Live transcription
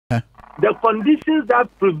the conditions that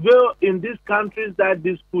prevail in these countries that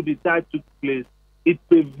this coup d'etat took place, it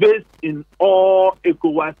prevails in all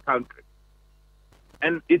ECOWAS countries.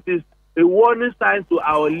 And it is a warning sign to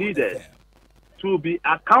our leaders to be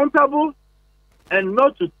accountable and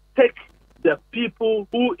not to take the people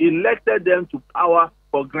who elected them to power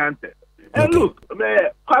for granted. Okay. And look,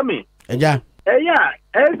 Kwame,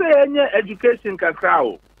 education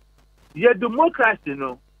kakrao, your democracy,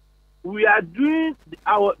 no, we are doing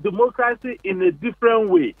our democracy in a different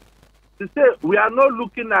way. To say we are not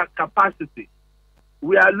looking at capacity,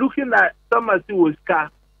 we are looking at somebody was car.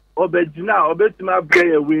 Look at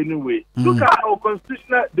our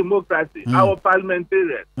constitutional democracy, our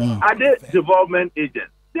parliamentarians. Are they development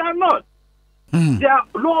agents? They are not. They are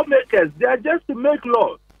lawmakers. They are just to make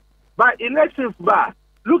laws. By elections back,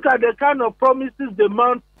 look at the kind of promises they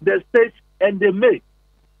mount the stage and they make.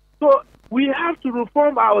 So we have to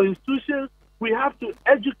reform our institutions. We have to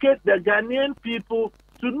educate the Ghanaian people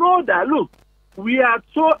to know that, look, we are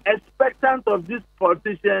so expectant of these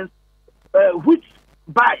politicians, which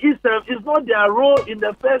by itself is not their role in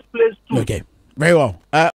the first place too. Okay, very well.